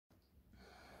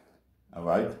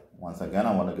Alright, once again,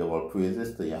 I want to give all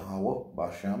praises to Yahawah,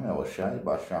 Bahasham, Yahawashi,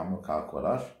 Bahasham,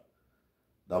 Kalkwadash.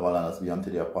 Double honors be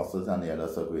unto the apostles and the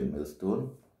elders of Great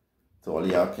Millstone. To all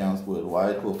the archangels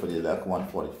worldwide, hopefully elect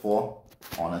 144,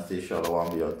 honor say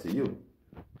shalom be unto you.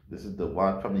 This is the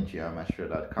word from the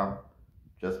GMStra.com.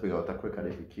 Just bring out a quick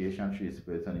edification through the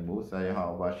Spirit and the Most High,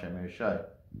 Yahawah, Bahasham, Yahawashi.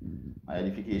 My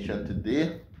edification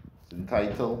today is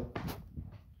entitled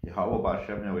Yahawah,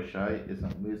 Bahasham, Yahawashi is a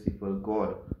merciful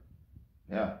God.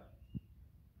 Yeah,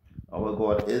 our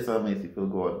God is a merciful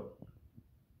God,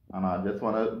 and I just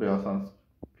want to bring some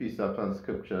precepts and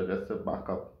scripture just to back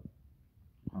up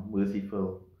how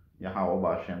merciful Yahawah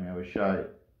Bahasham Yahawashi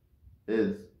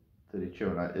is to the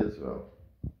children of Israel.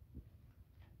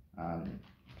 And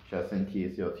just in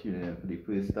case you're tuning in for the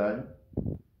first time,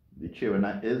 the children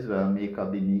of Israel make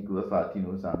up the Negroes,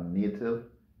 Latinos, and Native.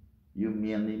 You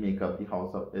mainly make up the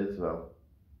house of Israel.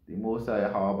 The Most High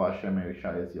Yahawah Bahasham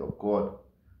Yahawashi is your God.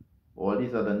 All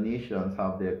these other nations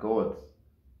have their gods,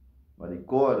 but the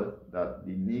God that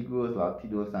the Negroes,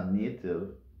 Latinos, and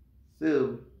Natives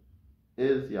serve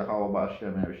is Yahawah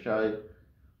Bahasham Yahawashi,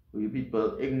 who you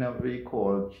people ignorantly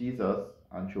call Jesus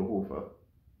and Jehovah.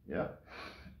 Yeah.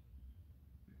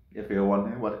 If you're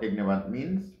wondering what ignorant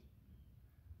means,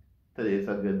 today is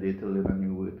a good day to learn a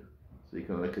new word, so you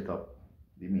can look it up,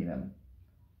 the meaning.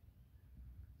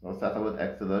 So I'll start with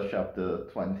Exodus chapter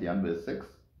 20 and verse 6.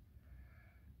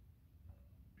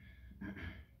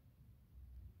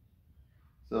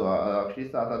 So I'll actually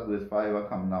start at verse 5 and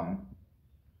come down.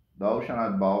 Thou shalt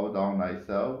not bow down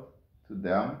thyself to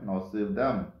them, nor serve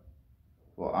them.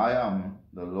 For I am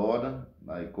the Lord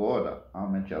thy God, I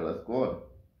am a jealous God,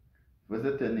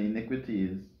 visiting the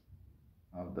iniquities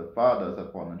of the fathers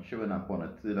upon the children, upon the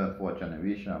third and fourth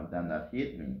generation of them that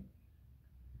hate me,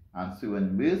 and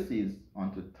showing mercies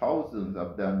unto thousands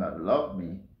of them that love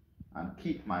me, and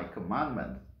keep my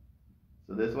commandments.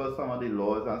 So this was some of the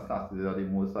laws and statutes that the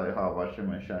Most High Yahawah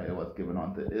Bahasham was given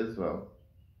unto Israel.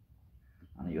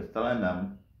 And he was telling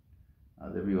them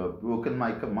that if you have broken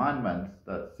my commandments,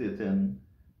 that certain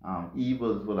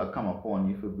evils will have come upon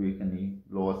you for breaking the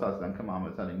laws, statutes, and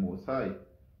commandments of the Most High.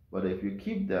 But if you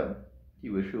keep them, he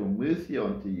will show mercy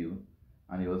unto you.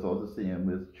 And he was also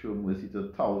saying, show mercy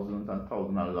to thousands and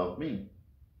thousands that love me.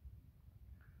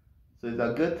 So it's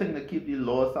a good thing to keep the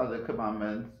laws and the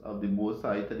commandments of the Most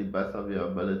High to the best of your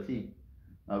ability.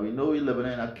 Now we know we're living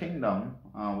in a kingdom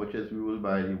which is ruled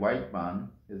by the white man.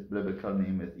 His biblical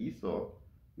name is Esau.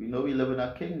 We know we live in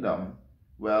a kingdom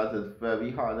whereas it's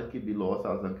very hard to keep the laws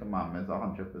and the commandments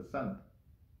 100%,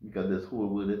 because this whole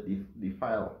world is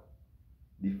defiled.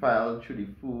 Defiled through the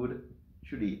food,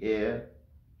 through the air,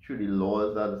 through the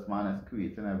laws that this man is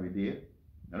creating every day.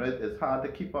 It's hard to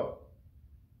keep up.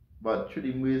 But through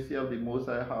the mercy of the Most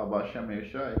High Yahawah Bahasham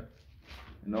Yahawashi,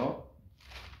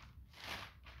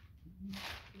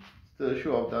 still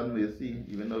show up that mercy,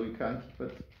 even though we can't keep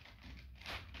it.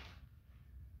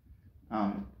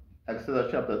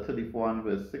 Exodus chapter 34 and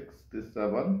verse 6 to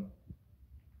 7.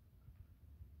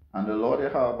 And the Lord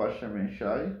Yahawah Bahasham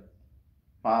Yahawashi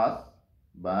passed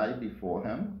by before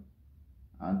him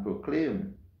and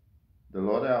proclaimed, the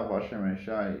Lord Yahawah Bahasham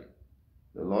Yahawashi,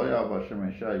 the Lord Yahawah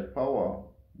Bahasham Yahawashi, power,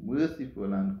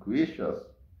 merciful and gracious,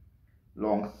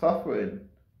 long-suffering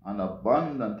and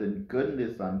abundant in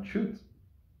goodness and truth,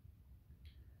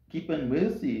 keeping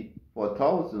mercy for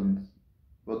thousands,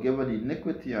 forgiving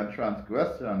iniquity and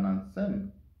transgression and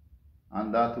sin,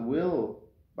 and that will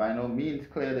by no means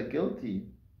clear the guilty,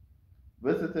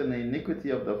 visiting the iniquity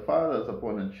of the fathers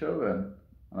upon the children,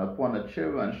 and upon the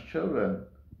children's children,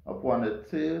 upon the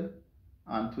third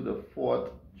and to the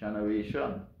fourth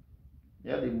generation.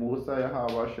 Yeah, the Most High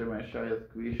Yahawah Bahasham Yahawashi is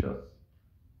gracious.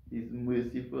 He's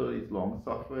merciful, he's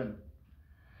long-suffering.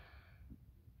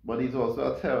 But he's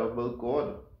also a terrible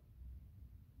God.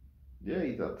 Yeah,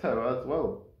 he's a terror as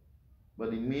well.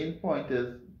 But the main point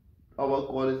is, our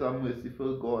God is a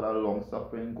merciful God, a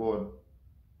long-suffering God.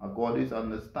 A God who is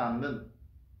understanding.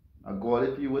 A God,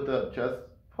 if you were to just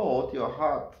pour out your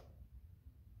heart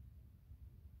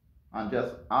and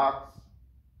just ask.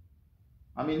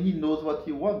 I mean, he knows what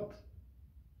you want.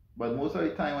 But most of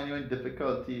the time when you're in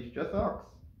difficulties, just ask.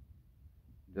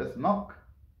 Just knock.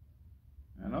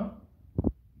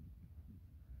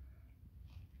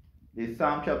 The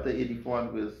Psalm chapter 84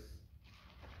 and verse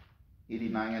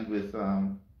 89 and verse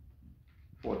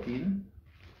 14.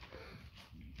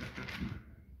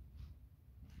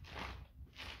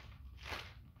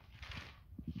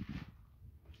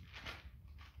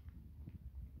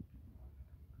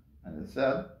 And it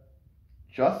said,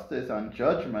 justice and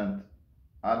judgment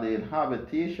are the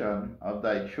inhabitation of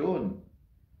thy throne.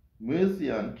 Mercy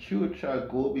and truth shall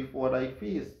go before thy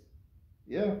face.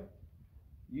 Yeah.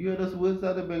 You hear those words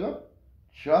that they bring up?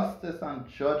 Justice and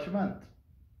judgment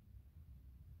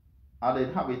are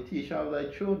the habitation of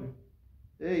thy throne.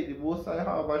 Hey, the Most High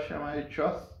Bahasham is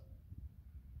just.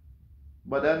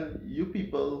 But then you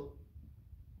people,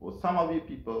 or some of you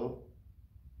people,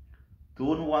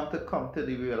 don't want to come to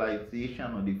the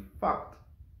realization or the fact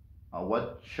of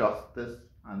what justice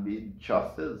and being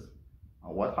just is,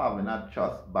 and what having a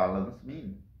just balance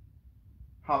means.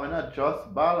 Having a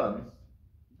just balance,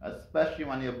 especially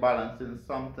when you're balancing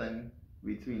something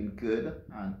between good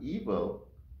and evil,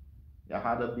 you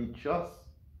have to be just.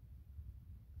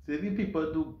 So if you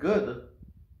people do good,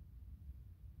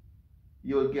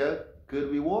 you'll get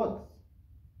good rewards.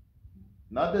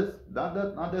 Not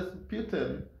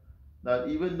disputing that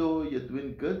even though you're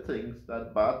doing good things,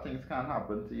 that bad things can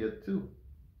happen to you too.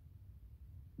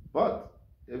 But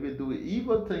if you do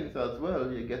evil things as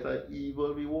well, you get an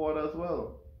evil reward as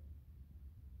well.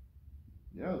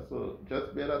 Yeah, so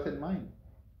just bear that in mind.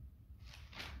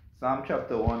 Psalm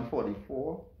chapter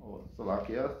 144, or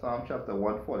Salakia, Psalm chapter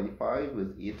 145,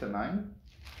 verse 8 to 9.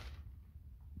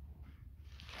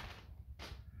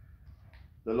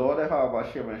 The Lord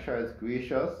Yahawashi is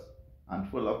gracious and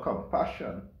full of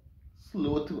compassion,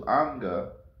 slow to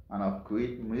anger, and of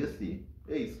great mercy.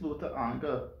 Hey, slow to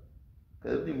anger.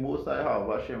 Because the Most High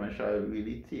Yahawashi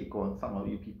really take on some of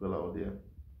you people out there.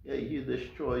 Hey, he'll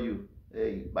destroy you,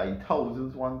 hey, by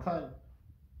thousands one time.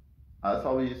 That's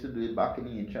how we used to do it back in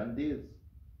the ancient days.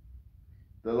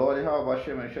 The Lord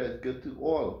Yahawashi is good to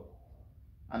all,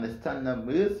 and his tender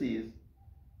mercies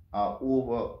are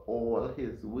over all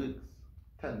his works.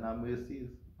 Tender mercies,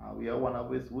 and we are one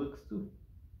of his works too.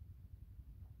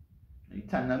 The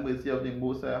tender mercy of the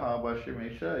Most High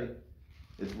Yahawashi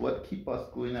is what keep us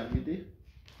going every day.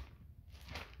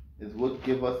 It's what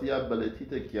give us the ability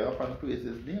to get up and praise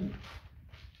his name.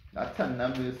 That tender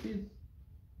mercies.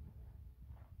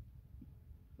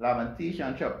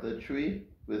 Lamentation chapter 3,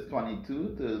 verse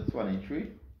 22 to 23.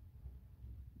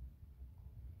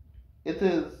 It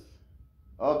is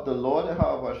of the Lord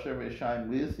Yahawashi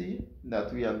mercy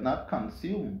that we are not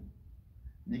consumed,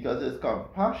 because his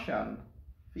compassion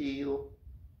fail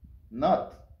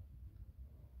not.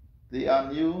 They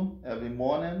are new every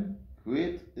morning.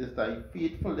 Great is thy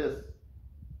faithfulness.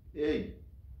 Hey,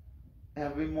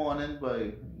 every morning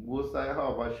by Most High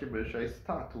Yahawashi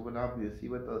start to have mercy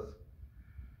with us.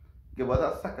 Give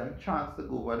us a second chance to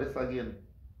go over this again.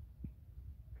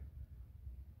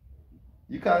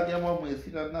 You can't get more mercy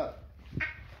than that.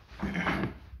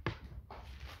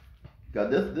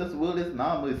 Because this world is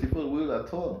not a merciful world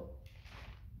at all.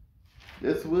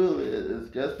 This world is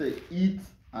just to eat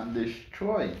and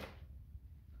destroy.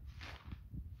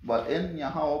 But in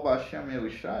Yahawah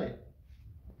Yahawashi,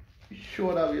 be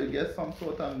sure that we'll get some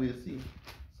sort of mercy,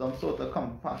 some sort of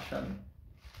compassion.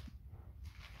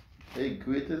 Hey,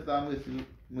 great is the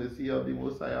mercy of the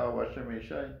Most High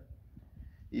Yahawashi.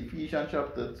 Ephesians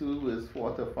chapter 2, verse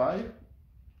 4 to 5.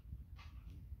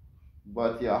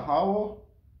 But Yahawah,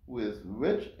 who is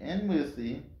rich in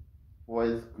mercy, for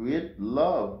his great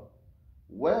love,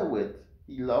 wherewith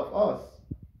he loved us,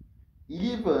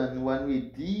 even when we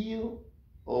deal,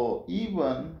 or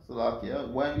even,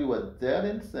 when we were dead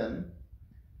in sin,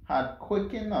 had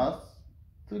quickened us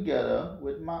together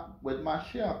with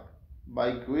Mashiach.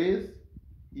 By grace,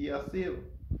 ye are saved.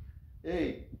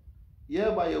 Hey,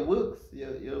 yeah, by your works,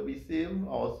 you'll be saved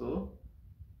also.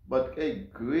 But hey,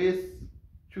 grace,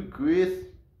 through grace,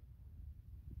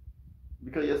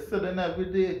 because you're sitting every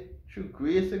day, through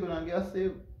grace you're going to get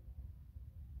saved.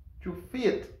 Through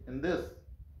faith in this.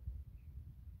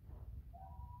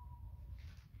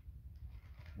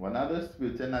 One other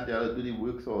spirit that they are do the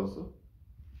works also.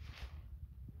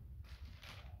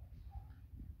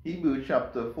 Hebrews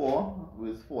chapter 4,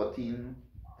 verse 14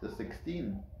 to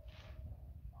 16.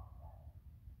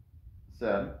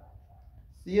 Said,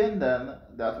 seeing then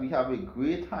that we have a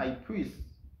great high priest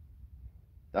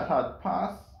that had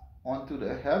passed unto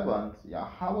the heavens,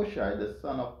 Yahawashi, the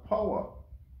Son of power,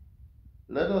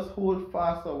 let us hold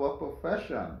fast our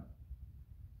profession.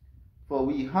 For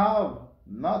we have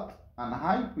not an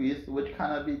high priest which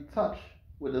cannot be touched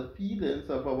with the feelings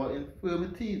of our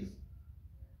infirmities,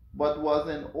 but was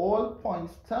in all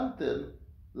points tempted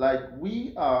like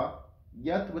we are,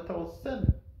 yet without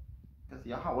sin. Because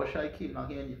Yahawashi came down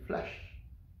here in the flesh.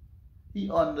 He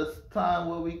understands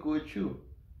what we go through,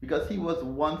 because he was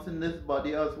once in this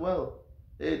body as well.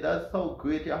 Hey, that's how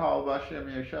great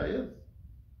Yahawashi is.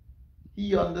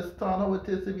 He understands how it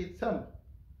is to be tempted.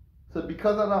 So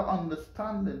because of that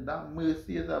understanding, that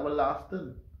mercy is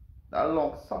everlasting. That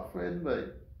long suffering, by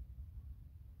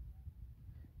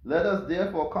Let us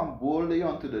therefore come boldly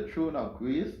unto the throne of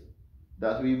grace,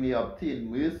 that we may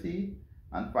obtain mercy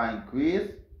and find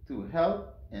grace to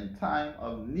help in time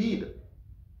of need.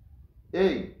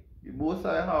 Hey, the Most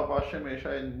High Bahasham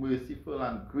is merciful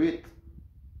and great.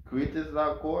 Great is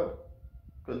our God,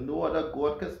 because no other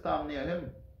God can stand near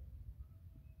him.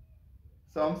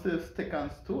 Some serve stick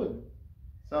and stone.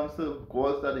 Some serve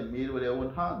gods that they made with their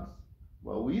own hands.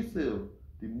 But we serve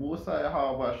the Most High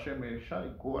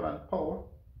Bahasham, God and power.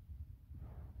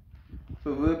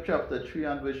 Proverbs chapter 3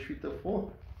 and verse 3 to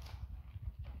 4.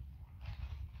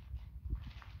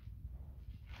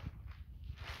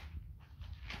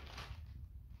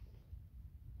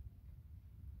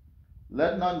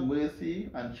 Let not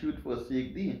mercy and truth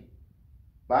forsake thee.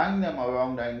 Bind them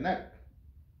around thy neck.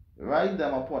 Write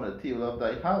them upon the table of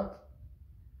thy heart.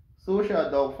 So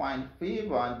shalt thou find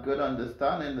favor and good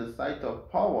understanding in the sight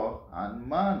of power and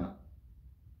man.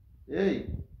 Hey,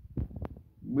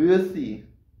 mercy,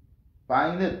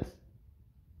 bind it.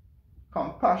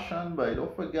 Compassion, but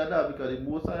don't forget that, because the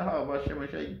Most High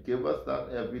Yahawashi give us that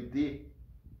every day.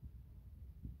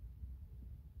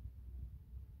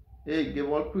 Hey, give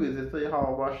all praises to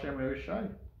Yahawashi.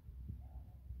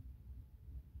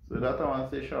 So that I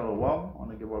want to say shalom. I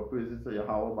want to give all praises to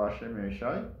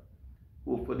Yahawashi.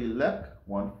 Hopefully elect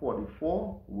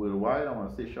 144 worldwide. I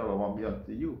want to say shalom be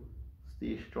unto you.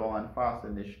 Stay strong and fast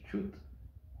in this truth.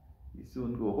 We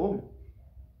soon go home.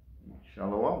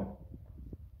 Shalom.